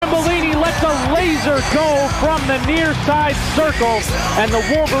Tambellini lets a laser go from the near side circle, and the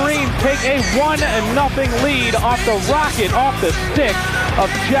Wolverines take a 1-0 lead off the rocket, off the stick of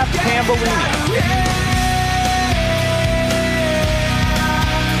Jeff Tambellini.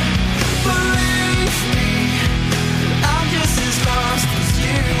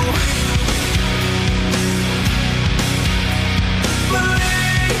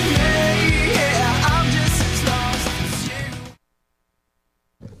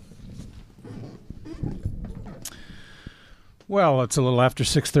 Well, it's a little after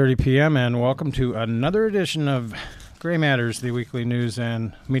 6:30 p.m., and welcome to another edition of Gray Matters, the weekly news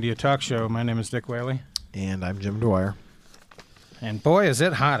and media talk show. My name is Dick Whaley. And I'm Jim Dwyer. And boy, is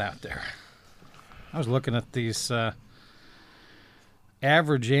it hot out there. I was looking at these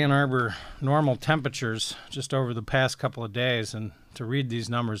average Ann Arbor normal temperatures just over the past couple of days, and to read these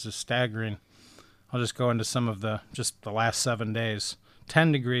numbers is staggering. I'll just go into some of the last 7 days.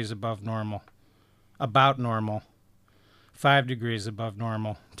 10 degrees above normal, about normal. 5 degrees above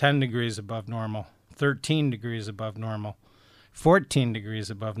normal, 10 degrees above normal, 13 degrees above normal, 14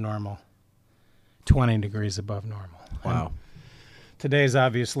 degrees above normal, 20 degrees above normal. Wow. And today's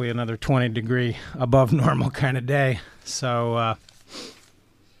obviously another 20 degree above normal kind of day. So,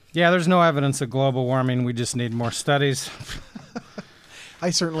 there's no evidence of global warming. We just need more studies. I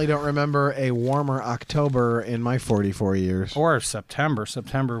certainly don't remember a warmer October in my 44 years. Or September.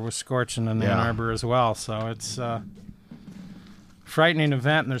 September was scorching in Ann Arbor as well. So it's frightening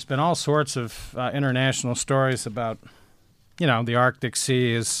event, and there's been all sorts of international stories about, the Arctic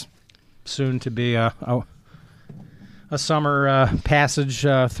Sea is soon to be a summer passage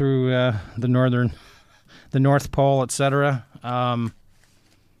through the North Pole, etc.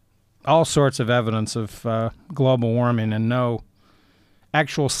 All sorts of evidence of global warming, and no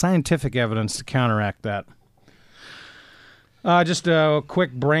actual scientific evidence to counteract that. Just a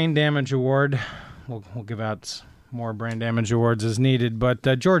quick brain damage award. We'll give out more brain damage awards as needed, but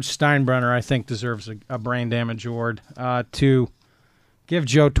George Steinbrenner, I think, deserves a brain damage award to give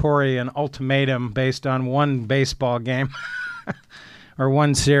Joe Torre an ultimatum based on one baseball game or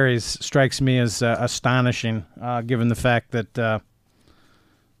one series. Strikes me as astonishing, given the fact that the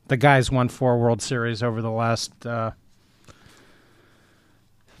guys won 4 World Series over the last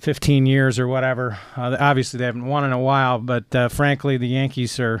 15 years or whatever. Obviously, they haven't won in a while, but frankly, the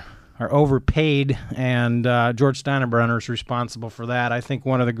Yankees are overpaid, and George Steinbrenner is responsible for that. I think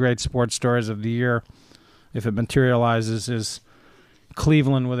one of the great sports stories of the year, if it materializes, is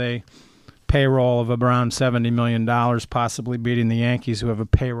Cleveland with a payroll of around $70 million, possibly beating the Yankees, who have a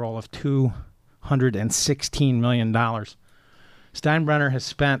payroll of $216 million. Steinbrenner has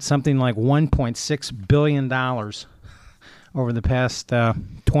spent something like $1.6 billion over the past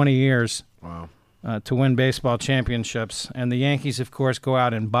 20 years. Wow. To win baseball championships. And the Yankees, of course, go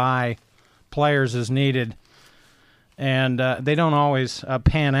out and buy players as needed, and they don't always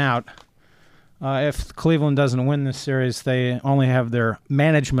pan out. If Cleveland doesn't win this series, they only have their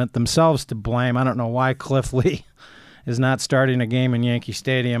management themselves to blame. I don't know why Cliff Lee is not starting a game in Yankee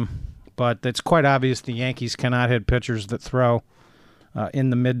Stadium, but it's quite obvious the Yankees cannot hit pitchers that throw in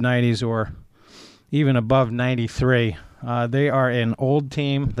the mid-90s or even above 93. They are an old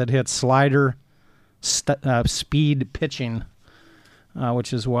team that hits slider speed pitching,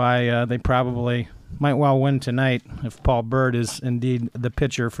 which is why they probably might well win tonight if Paul Byrd is indeed the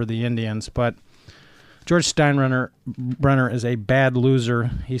pitcher for the Indians. But George Steinbrenner is a bad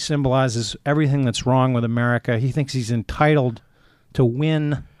loser. He symbolizes everything that's wrong with America. He thinks he's entitled to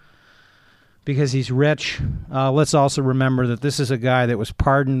win because he's rich. Let's also remember that this is a guy that was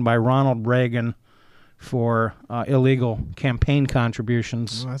pardoned by Ronald Reagan for illegal campaign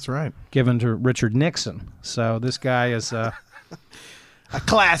contributions. Oh, that's right. Given to Richard Nixon. So this guy is a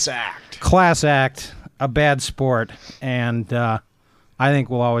class act. Class act, a bad sport, and I think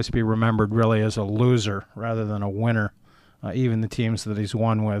will always be remembered really as a loser rather than a winner. Even the teams that he's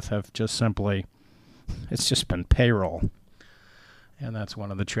won with have just simply, it's just been payroll. And that's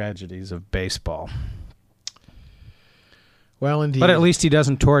one of the tragedies of baseball. Well, indeed. But at least he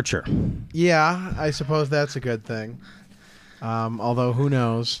doesn't torture. Yeah, I suppose that's a good thing. Although, who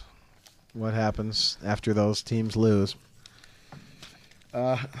what happens after those teams lose.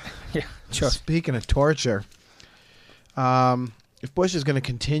 Speaking of torture, if Bush is going to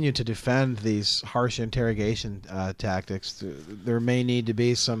continue to defend these harsh interrogation tactics, there may need to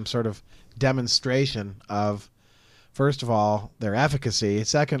be some sort of demonstration of, first of all, their efficacy,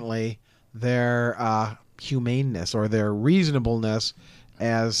 secondly, their humaneness or their reasonableness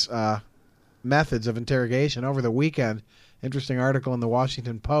as methods of interrogation. Over the weekend, interesting article in the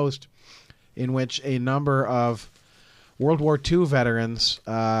Washington Post in which a number of World War II veterans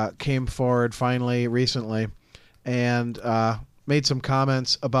came forward finally recently and made some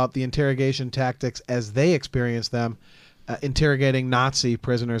comments about the interrogation tactics as they experienced them interrogating Nazi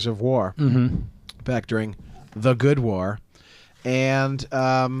prisoners of war back during the Good War. And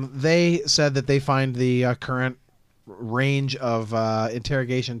they said that they find the current range of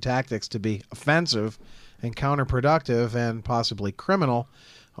interrogation tactics to be offensive and counterproductive and possibly criminal,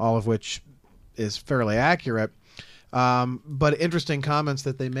 all of which is fairly accurate. But interesting comments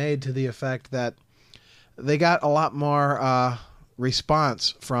that they made to the effect that they got a lot more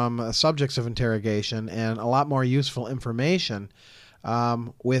response from subjects of interrogation and a lot more useful information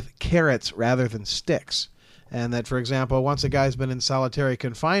with carrots rather than sticks. And that, for example, once a guy's been in solitary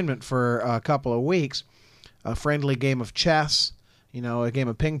confinement for a couple of weeks, a friendly game of chess, a game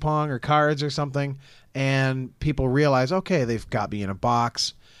of ping pong or cards or something, and people realize, okay, they've got me in a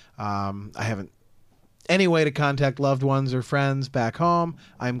box. I haven't any way to contact loved ones or friends back home.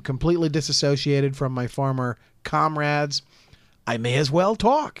 I'm completely disassociated from my former comrades. I may as well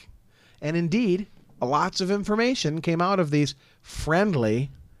talk. And indeed, lots of information came out of these friendly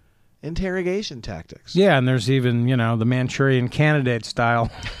interrogation tactics. Yeah, and there's even, the Manchurian Candidate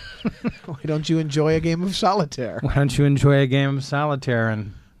style. Why don't you enjoy a game of solitaire? Why don't you enjoy a game of solitaire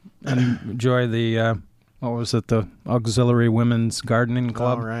and enjoy the, the Auxiliary Women's Gardening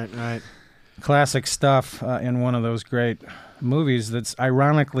Club? Oh, right. Classic stuff in one of those great movies that's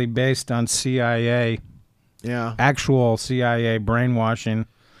ironically based on CIA, actual CIA brainwashing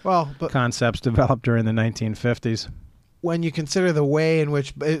concepts developed during the 1950s. When you consider the way in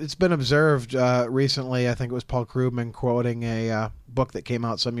which it's been observed recently, I think it was Paul Krugman quoting a book that came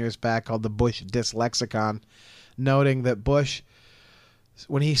out some years back called The Bush Dyslexicon, noting that Bush,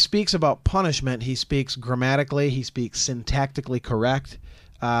 when he speaks about punishment, he speaks grammatically, he speaks syntactically correct,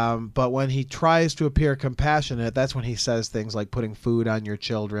 but when he tries to appear compassionate, that's when he says things like putting food on your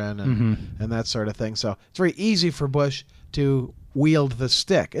children and that sort of thing. So it's very easy for Bush to wield the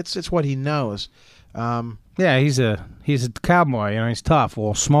stick. It's what he knows. Yeah, he's a cowboy. He's tough.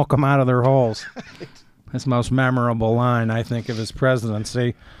 We'll smoke them out of their holes. His most memorable line, I think, of his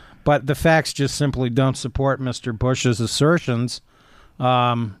presidency. But the facts just simply don't support Mr. Bush's assertions.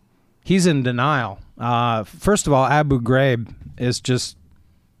 He's in denial. First of all, Abu Ghraib is just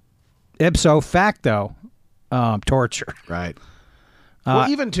ipso facto torture. Right. Well,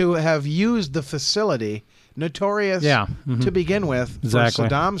 even to have used the facility, notorious to begin with for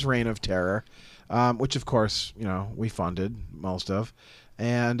Saddam's reign of terror, which, of course, we funded most of.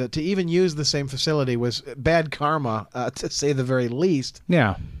 And to even use the same facility was bad karma, to say the very least.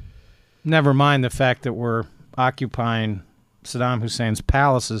 Yeah. Never mind the fact that we're occupying Saddam Hussein's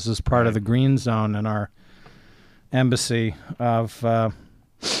palaces as part of the Green Zone in our embassy of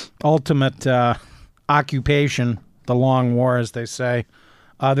ultimate occupation, the long war, as they say.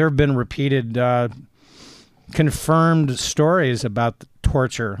 There have been repeated confirmed stories about the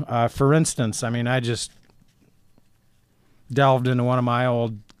torture. For instance, I just delved into one of my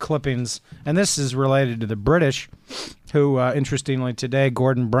old clippings, and this is related to the British, who, interestingly, today,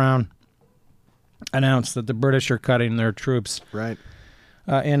 Gordon Brown announced that the British are cutting their troops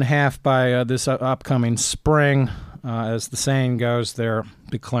in half by this upcoming spring. As the saying goes, they're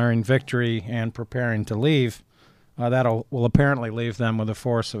declaring victory and preparing to leave. That will apparently leave them with a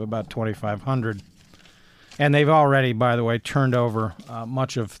force of about 2,500. And they've already, by the way, turned over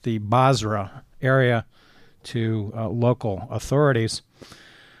much of the Basra area to local authorities.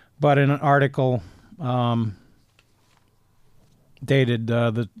 But in an article dated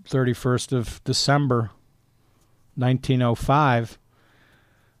the 31st of December, 1905,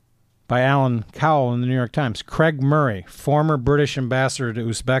 by Alan Cowell in the New York Times, Craig Murray, former British ambassador to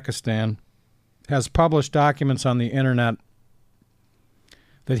Uzbekistan, has published documents on the Internet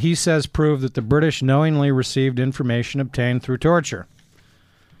that he says prove that the British knowingly received information obtained through torture.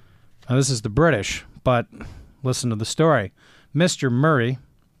 Now, this is the British, but listen to the story. Mr. Murray,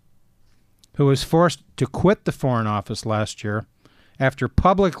 who was forced to quit the Foreign Office last year after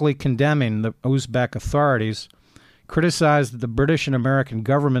publicly condemning the Uzbek authorities, criticized the British and American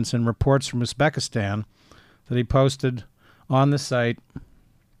governments in reports from Uzbekistan that he posted on the site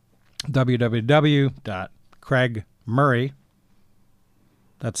www.craigmurray,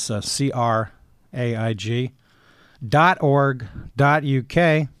 that's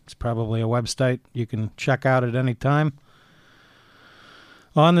CRAIG.org.uk. It's probably a website you can check out at any time.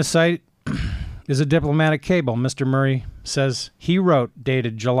 On the site is a diplomatic cable. Mr. Murray says he wrote,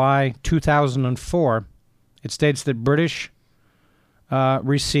 dated July 2004. It states that British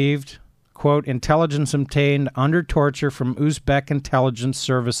received, quote, intelligence obtained under torture from Uzbek intelligence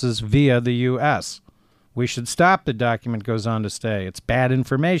services via the U.S., We should stop, the document goes on to say. It's bad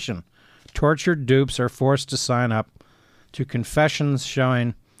information. Tortured dupes are forced to sign up to confessions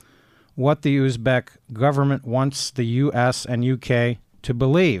showing what the Uzbek government wants the U.S. and U.K. to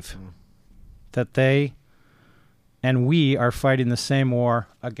believe, that they and we are fighting the same war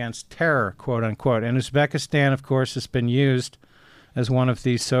against terror, quote unquote. And Uzbekistan, of course, has been used as one of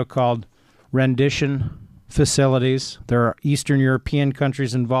these so-called rendition facilities. There are Eastern European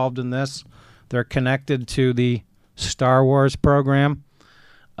countries involved in this. They're connected to the Star Wars program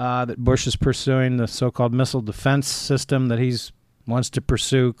that Bush is pursuing, the so-called missile defense system that he wants to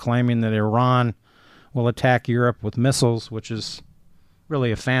pursue, claiming that Iran will attack Europe with missiles, which is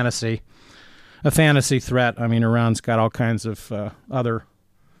really a fantasy threat. I mean, Iran's got all kinds of other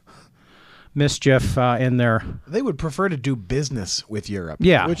mischief in there. They would prefer to do business with Europe,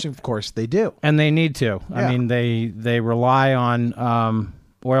 yeah, which of course they do, and they need to. Yeah. I mean, they rely on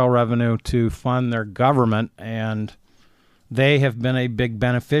oil revenue to fund their government, and they have been a big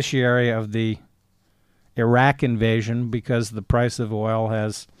beneficiary of the Iraq invasion because the price of oil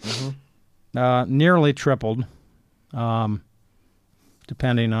has nearly tripled,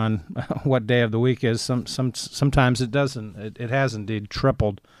 depending on what day of the week is. Sometimes it doesn't. It has indeed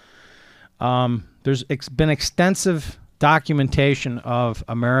tripled. There's been extensive documentation of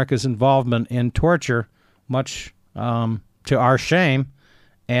America's involvement in torture, much to our shame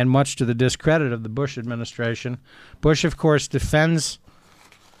and much to the discredit of the Bush administration. Bush, of course, defends,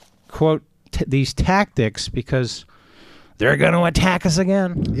 quote, these tactics because they're going to attack us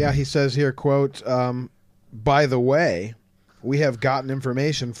again. Yeah, he says here, quote, by the way, we have gotten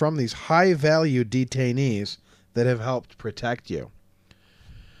information from these high-value detainees that have helped protect you.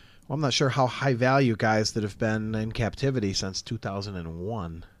 Well, I'm not sure how high-value guys that have been in captivity since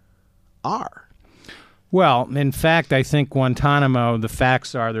 2001 are. Well, in fact, I think Guantanamo, the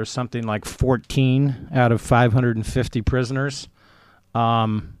facts are there's something like 14 out of 550 prisoners.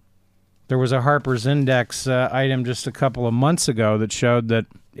 There was a Harper's Index item just a couple of months ago that showed that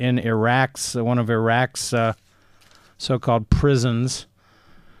in one of Iraq's so-called prisons,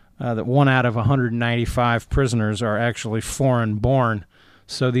 that 1 out of 195 prisoners are actually foreign-born.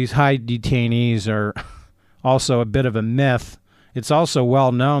 So these high detainees are also a bit of a myth. It's also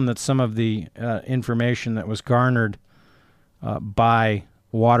well known that some of the information that was garnered by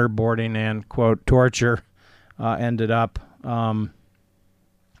waterboarding and, quote, torture ended up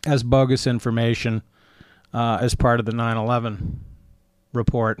as bogus information as part of the 9/11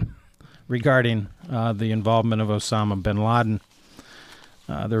 report regarding the involvement of Osama bin Laden.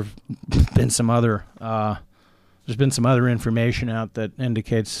 There's been some other information out that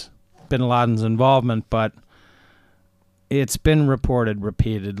indicates bin Laden's involvement, but it's been reported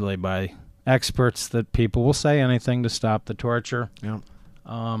repeatedly by experts that people will say anything to stop the torture. Yeah.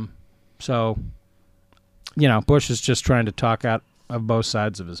 So, you know, Bush is just trying to talk out of both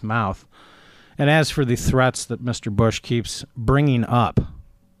sides of his mouth. And as for the threats that Mr. Bush keeps bringing up,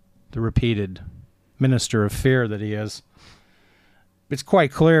 the repeated minister of fear that he is, it's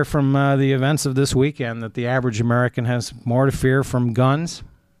quite clear from the events of this weekend that the average American has more to fear from guns.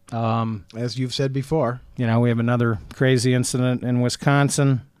 As you've said before. You know, we have another crazy incident in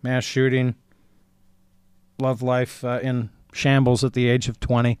Wisconsin, mass shooting, love life in shambles at the age of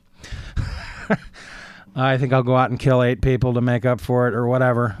 20. I think I'll go out and kill 8 people to make up for it or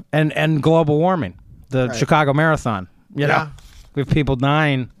whatever. And global warming, the right. Chicago Marathon. You know, we have people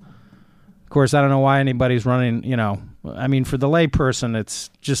dying. Of course, I don't know why anybody's running, you know. I mean, for the layperson, it's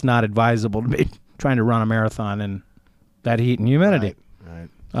just not advisable to be trying to run a marathon in that heat and humidity. Right.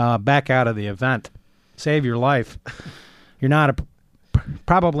 Back out of the event. Save your life. You're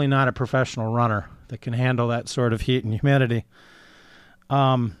probably not a professional runner that can handle that sort of heat and humidity.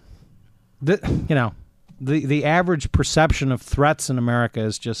 The average perception of threats in America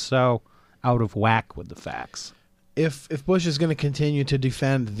is just so out of whack with the facts. If Bush is going to continue to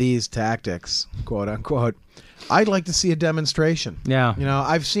defend these tactics, quote unquote, I'd like to see a demonstration. Yeah. You know,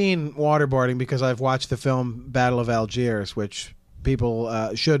 I've seen waterboarding because I've watched the film Battle of Algiers, which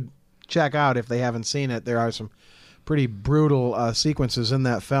people should check out if they haven't seen it. There are some pretty brutal sequences in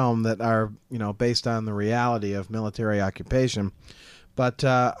that film that are, you know, based on the reality of military occupation. But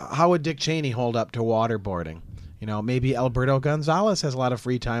how would Dick Cheney hold up to waterboarding? You know, maybe Alberto Gonzales has a lot of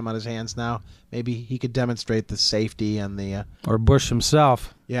free time on his hands now. Maybe he could demonstrate the safety and the... or Bush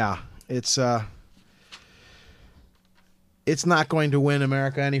himself. Yeah, it's not going to win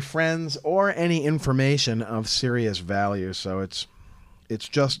America any friends or any information of serious value. So it's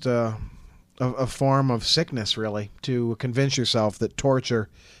just a form of sickness, really, to convince yourself that torture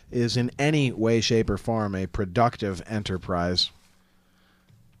is in any way, shape, or form a productive enterprise.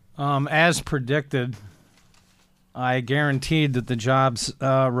 As predicted, I guaranteed that the jobs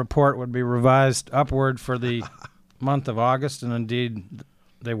report would be revised upward for the month of August, and indeed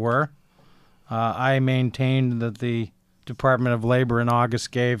they were. I maintained that the Department of Labor in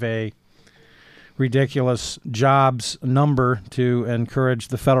August gave a ridiculous jobs number to encourage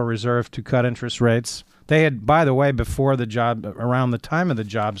the Federal Reserve to cut interest rates. They had, by the way, around the time of the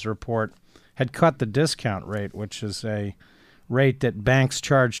jobs report, had cut the discount rate, which is a rate that banks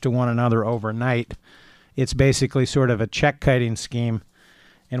charge to one another overnight. It's basically sort of a check-kiting scheme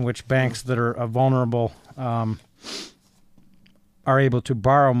in which banks that are vulnerable are able to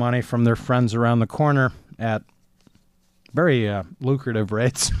borrow money from their friends around the corner at very lucrative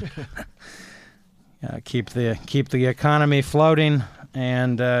rates. Keep the economy floating,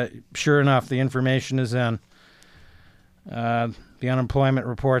 and sure enough, the information is in. The unemployment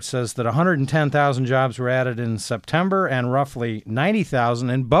report says that 110,000 jobs were added in September and roughly 90,000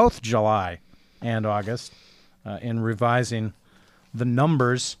 in both July and August. In revising the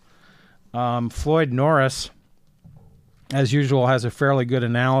numbers, Floyd Norris, as usual, has a fairly good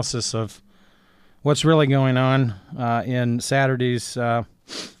analysis of what's really going on in Saturday's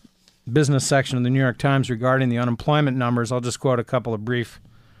business section of the New York Times regarding the unemployment numbers. I'll just quote a couple of brief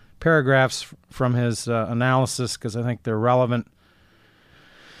paragraphs from his analysis because I think they're relevant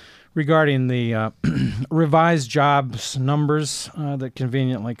regarding the revised jobs numbers that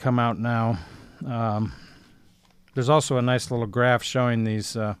conveniently come out now. There's also a nice little graph showing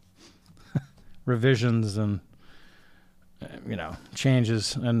these revisions and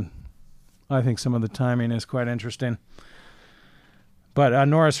changes, and I think some of the timing is quite interesting. But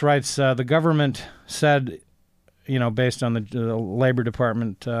Norris writes, the government said, based on the Labor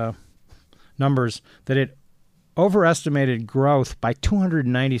Department numbers, that it overestimated growth by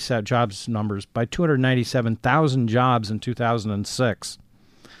 297,000 jobs in 2006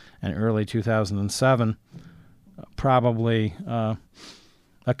 and early 2007. Probably a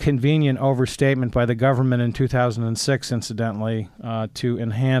convenient overstatement by the government in 2006, incidentally, to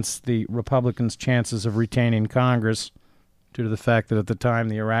enhance the Republicans' chances of retaining Congress due to the fact that at the time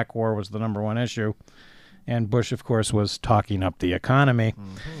the Iraq War was the number one issue, and Bush, of course, was talking up the economy.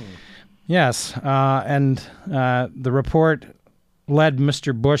 Mm-hmm. Yes, and the report led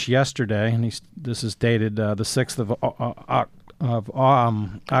Mr. Bush yesterday, and this is dated the 6th of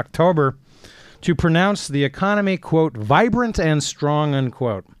October, to pronounce the economy, quote, vibrant and strong,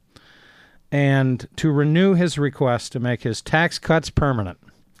 unquote, and to renew his request to make his tax cuts permanent.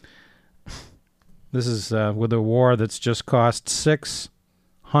 This is with a war that's just cost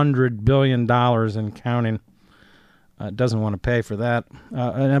 $600 billion and counting. Doesn't want to pay for that.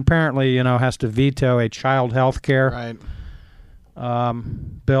 And apparently, has to veto a child health care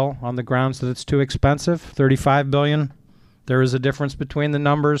bill on the grounds that it's too expensive, $35 billion. There is a difference between the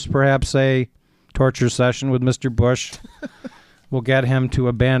numbers. Perhaps a torture session with Mr. Bush will get him to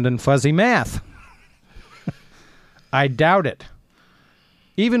abandon fuzzy math. I doubt it.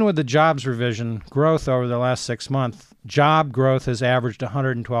 Even with the jobs revision, growth over the last 6 months, job growth has averaged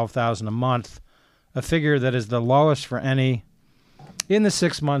 112,000 a month, a figure that is the lowest for any in the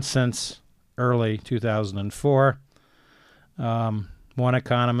 6 months since early 2004. One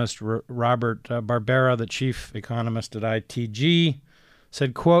economist, Robert Barbera, the chief economist at ITG,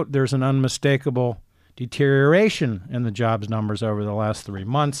 said, quote, there's an unmistakable deterioration in the jobs numbers over the last 3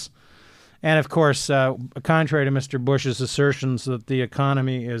 months. And, of course, contrary to Mr. Bush's assertions that the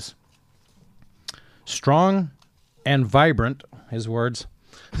economy is strong and vibrant, his words,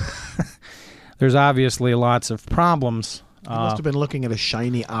 there's obviously lots of problems. He must have been looking at a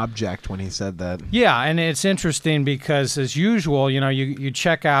shiny object when he said that. Yeah, and it's interesting because, as usual, you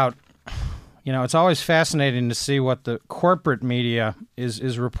check out, it's always fascinating to see what the corporate media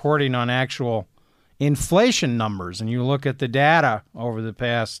is reporting on actual inflation numbers. And you look at the data over the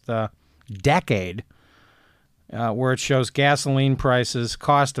past decade where it shows gasoline prices,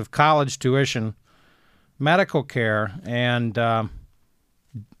 cost of college tuition, medical care, and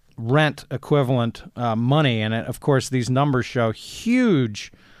rent equivalent money. And, of course, these numbers show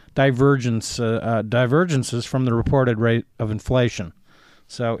huge divergences from the reported rate of inflation.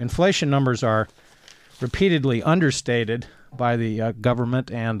 So inflation numbers are repeatedly understated by the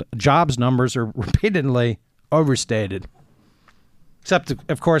government, and jobs numbers are repeatedly overstated. Except,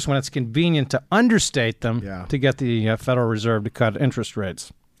 of course, when it's convenient to understate them to get the Federal Reserve to cut interest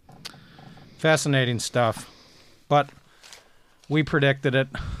rates. Fascinating stuff. But we predicted it.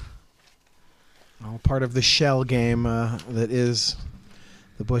 All part of the shell game that is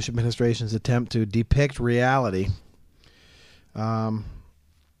the Bush administration's attempt to depict reality.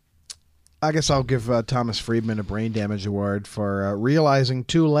 I guess I'll give Thomas Friedman a brain damage award for realizing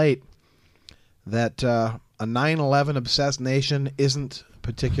too late that a 9/11 obsessed nation isn't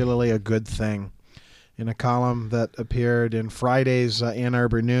particularly a good thing. In a column that appeared in Friday's Ann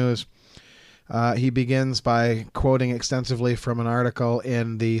Arbor News, he begins by quoting extensively from an article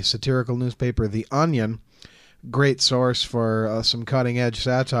in the satirical newspaper The Onion, great source for some cutting-edge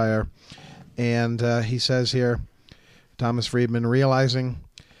satire. And he says here, Thomas Friedman, realizing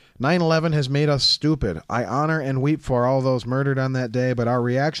 9/11 has made us stupid. I honor and weep for all those murdered on that day, but our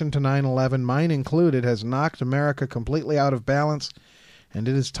reaction to 9/11, mine included, has knocked America completely out of balance, and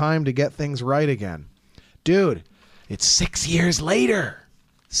it is time to get things right again. Dude, it's 6 years later.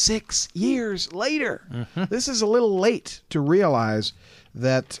 6 years later. Mm-hmm. This is a little late to realize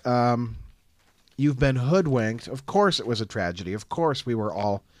that you've been hoodwinked. Of course it was a tragedy. Of course we were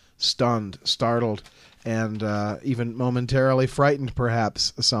all stunned, startled, and even momentarily frightened,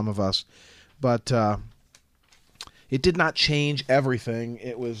 perhaps, some of us. But it did not change everything.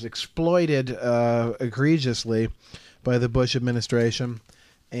 It was exploited egregiously by the Bush administration.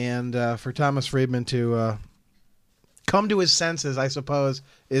 And for Thomas Friedman to come to his senses, I suppose,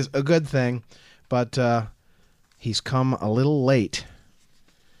 is a good thing. But he's come a little late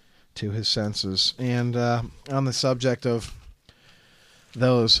to his senses. And on the subject of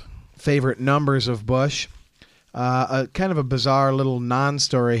those favorite numbers of Bush, a kind of a bizarre little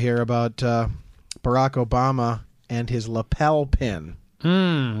non-story here about Barack Obama and his lapel pin.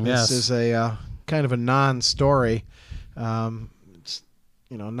 Yes. This is a kind of a non-story. It's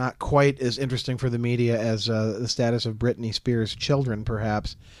not quite as interesting for the media as the status of Britney Spears' children,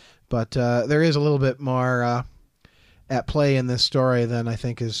 perhaps, but there is a little bit more at play in this story than I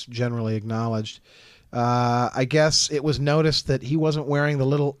think is generally acknowledged. I guess it was noticed that he wasn't wearing the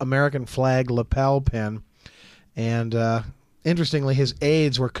little American flag lapel pin, and interestingly, his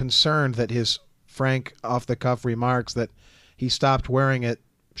aides were concerned that his frank, off-the-cuff remarks that he stopped wearing it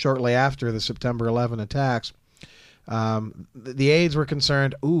shortly after the September 11 attacks. The aides were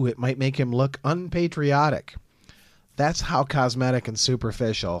concerned, it might make him look unpatriotic. That's how cosmetic and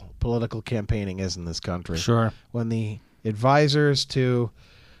superficial political campaigning is in this country. Sure. When the advisors to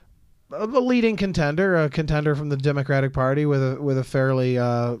the leading contender, a contender from the Democratic Party with a fairly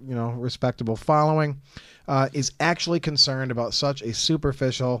respectable following, is actually concerned about such a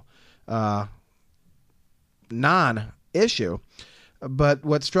superficial non-issue. But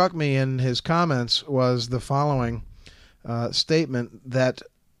what struck me in his comments was the following statement, that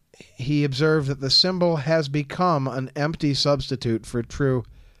he observed that the symbol has become an empty substitute for true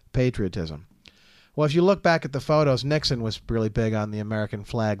patriotism. Well, if you look back at the photos, Nixon was really big on the American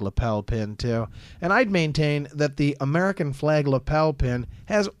flag lapel pin, too. And I'd maintain that the American flag lapel pin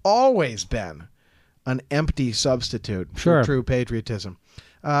has always been an empty substitute for true patriotism.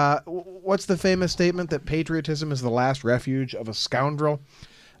 What's the famous statement that patriotism is the last refuge of a scoundrel?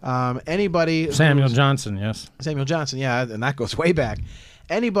 Samuel Johnson, yes. Samuel Johnson, yeah, and that goes way back.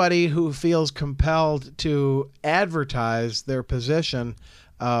 Anybody who feels compelled to advertise their position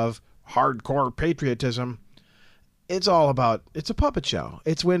of hardcore patriotism, it's a puppet show.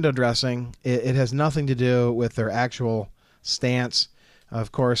 It's window dressing. It has nothing to do with their actual stance.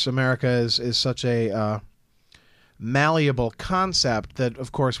 Of course, America is such a malleable concept that,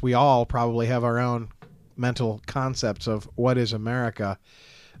 of course, we all probably have our own mental concepts of what is America.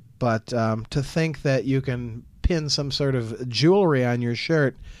 But to think that you can pin some sort of jewelry on your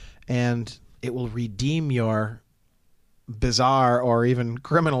shirt and it will redeem your bizarre or even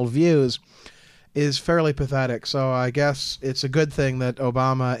criminal views is fairly pathetic. So I guess it's a good thing that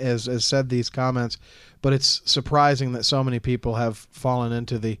Obama has said these comments, but it's surprising that so many people have fallen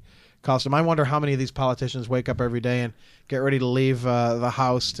into the costume. I wonder how many of these politicians wake up every day and get ready to leave the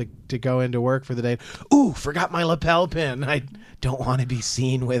house to go into work for the day. Ooh, forgot my lapel pin. I don't want to be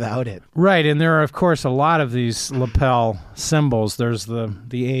seen without it. Right, and there are, of course, a lot of these lapel symbols. There's the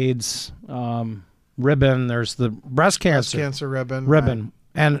AIDS ribbon. There's the breast cancer ribbon. Right.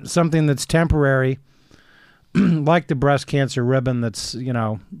 And something that's temporary, like the breast cancer ribbon that's,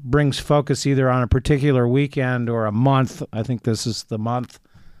 brings focus either on a particular weekend or a month. I think this is the month.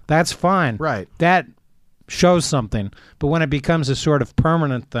 That's fine. Right. That shows something. But when it becomes a sort of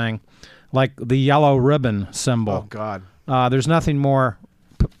permanent thing, like the yellow ribbon symbol. Oh, God. There's nothing more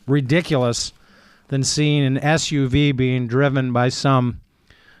ridiculous than seeing an SUV being driven by some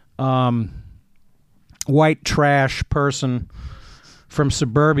white trash person from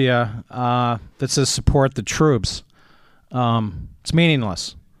suburbia that says support the troops. It's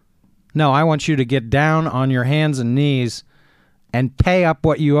meaningless. No, I want you to get down on your hands and knees and pay up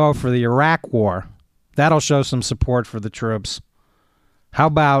what you owe for the Iraq war. That'll show some support for the troops. How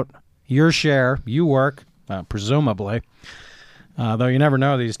about your share? You work, presumably, though you never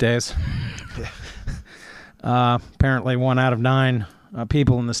know these days. Apparently 1 out of 9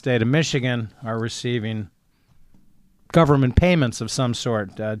 people in the state of Michigan are receiving government payments of some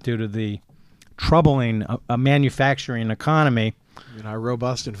sort due to the troubling manufacturing economy. In our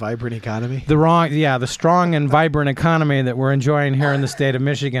robust and vibrant economy. The strong and vibrant economy that we're enjoying here in the state of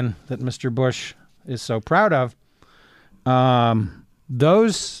Michigan that Mr. Bush is so proud of.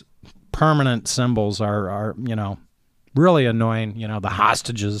 Those permanent symbols are really annoying. The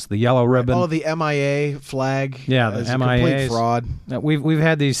hostages, the yellow ribbon. Oh, the MIA flag. Yeah, the is a MIA complete fraud. We've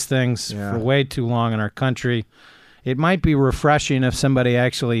had these things for way too long in our country. It might be refreshing if somebody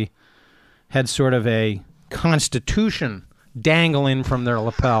actually had sort of a constitution dangling from their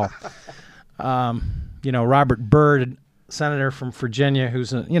lapel. Robert Byrd, senator from Virginia,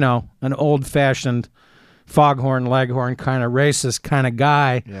 who's an old-fashioned foghorn leghorn kind of racist kind of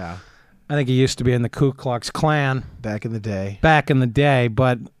guy. Yeah. I think he used to be in the Ku Klux Klan. Back in the day.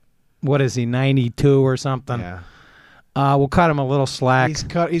 But what is he, 92 or something? Yeah. We'll cut him a little slack.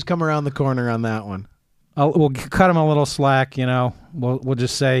 He's come around the corner on that one. We'll cut him a little slack, We'll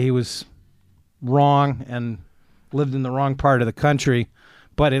just say he was wrong and lived in the wrong part of the country.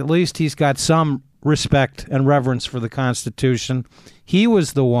 But at least he's got some respect and reverence for the Constitution. He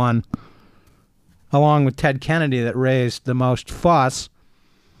was the one, along with Ted Kennedy, that raised the most fuss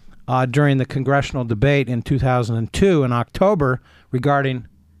during the congressional debate in 2002 in October regarding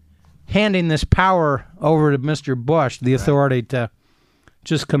handing this power over to Mr. Bush, the authority to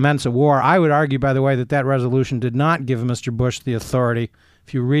just commence a war. I would argue, by the way, that resolution did not give Mr. Bush the authority.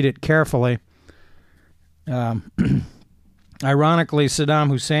 If you read it carefully, ironically, Saddam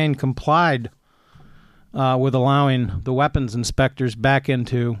Hussein complied with allowing the weapons inspectors back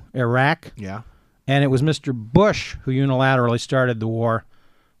into Iraq. Yeah. And it was Mr. Bush who unilaterally started the war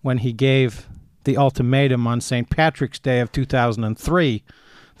when he gave the ultimatum on St. Patrick's Day of 2003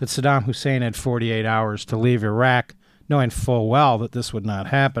 that Saddam Hussein had 48 hours to leave Iraq, knowing full well that this would not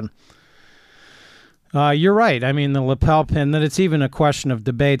happen. You're right. I mean, the lapel pin, that it's even a question of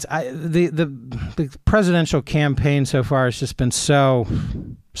debates. The presidential campaign so far has just been so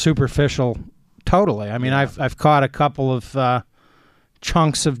superficial, totally. I mean, I've caught a couple of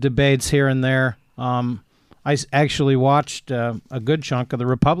chunks of debates here and there. I actually watched a good chunk of the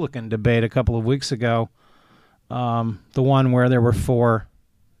Republican debate a couple of weeks ago, the one where there were 4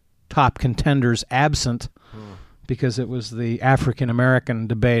 top contenders absent because it was the African-American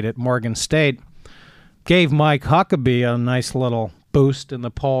debate at Morgan State. Gave Mike Huckabee a nice little boost in the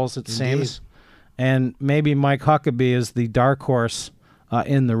polls, it seems. And maybe Mike Huckabee is the dark horse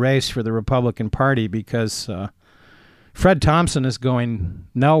in the race for the Republican Party because Fred Thompson is going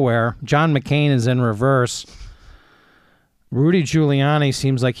nowhere. John McCain is in reverse. Rudy Giuliani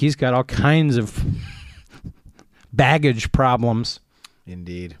seems like he's got all kinds of baggage problems.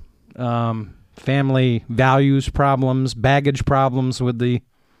 Indeed. Family values problems, baggage problems with the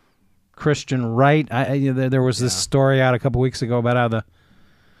Christian right. There was this story out a couple weeks ago about how the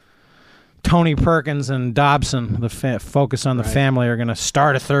Tony Perkins and Dobson, the Focus on the Family, are going to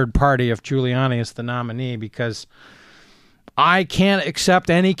start a third party if Giuliani is the nominee because I can't accept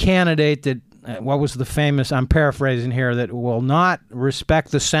any candidate that, what was the famous, I'm paraphrasing here, that will not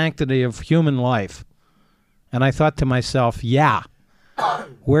respect the sanctity of human life. And I thought to myself,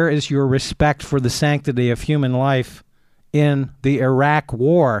 where is your respect for the sanctity of human life in the Iraq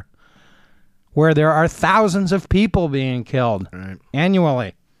war, where there are thousands of people being killed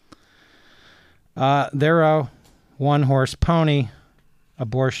annually? They're a one-horse pony.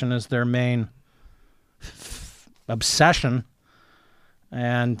 Abortion is their main obsession.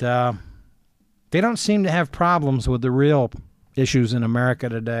 And they don't seem to have problems with the real issues in America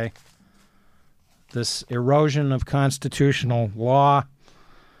today. This erosion of constitutional law,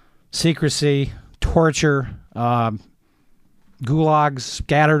 secrecy, torture, gulags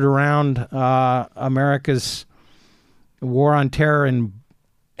scattered around America's war on terror in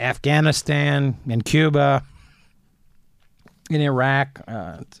Afghanistan, in Cuba, in Iraq.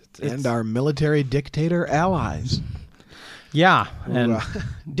 And our military dictator allies. Yeah. Who, and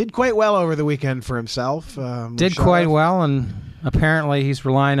did quite well over the weekend for himself. Did quite well, and apparently he's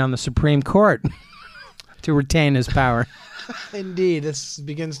relying on the Supreme Court to retain his power. Indeed, this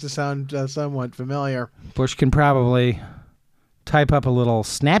begins to sound somewhat familiar. Bush can probably type up a little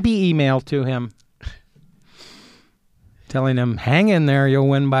snappy email to him telling him, hang in there, you'll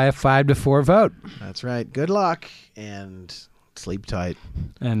win by a 5-4 vote. That's right. Good luck and sleep tight.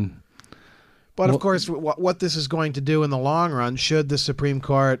 But, of course, what this is going to do in the long run, should the Supreme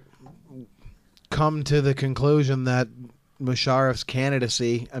Court come to the conclusion that Musharraf's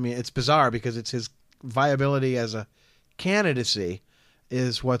candidacy, I mean, it's bizarre because it's his viability as a candidacy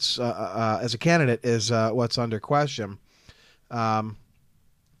is what's as a candidate is what's under question.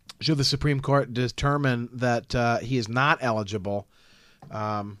 Should the Supreme Court determine that he is not eligible,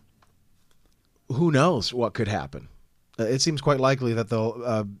 who knows what could happen? It seems quite likely that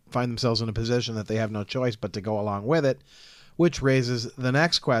they'll find themselves in a position that they have no choice but to go along with it, which raises the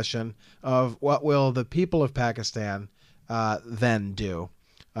next question of what will the people of Pakistan then do?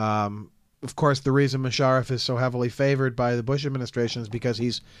 Of course, the reason Musharraf is so heavily favored by the Bush administration is because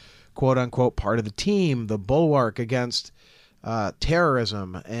he's, quote-unquote, part of the team, the bulwark against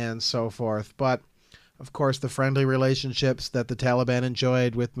terrorism and so forth. But, of course, the friendly relationships that the Taliban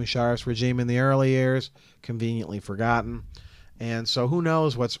enjoyed with Musharraf's regime in the early years, conveniently forgotten. And so who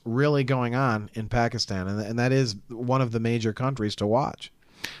knows what's really going on in Pakistan, and that is one of the major countries to watch.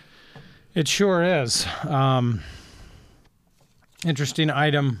 It sure is. Interesting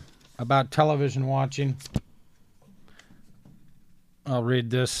item about television watching. I'll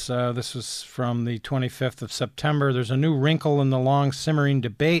read this. This was from the 25th of September. There's a new wrinkle in the long simmering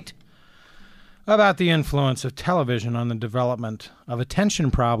debate about the influence of television on the development of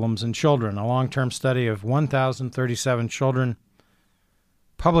attention problems in children. A long-term study of 1,037 children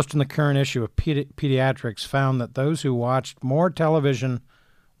published in the current issue of Pediatrics found that those who watched more television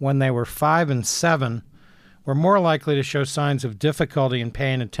when they were 5 and 7 were more likely to show signs of difficulty in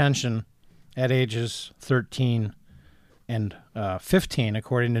paying attention at ages 13 and 15,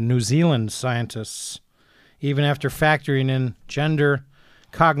 according to New Zealand scientists, even after factoring in gender,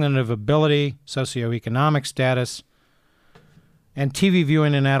 cognitive ability, socioeconomic status, and TV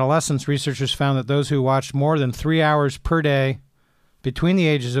viewing in adolescence. Researchers found that those who watched more than 3 hours per day between the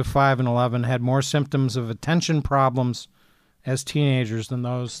ages of 5 and 11 had more symptoms of attention problems as teenagers than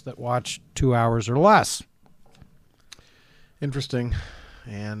those that watched 2 hours or less. Interesting.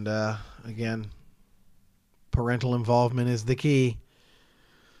 And again, parental involvement is the key.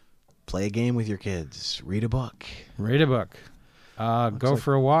 Play a game with your kids. Read a book. Read a book. Go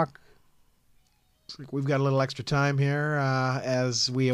for a walk. Looks like we've got a little extra time here as we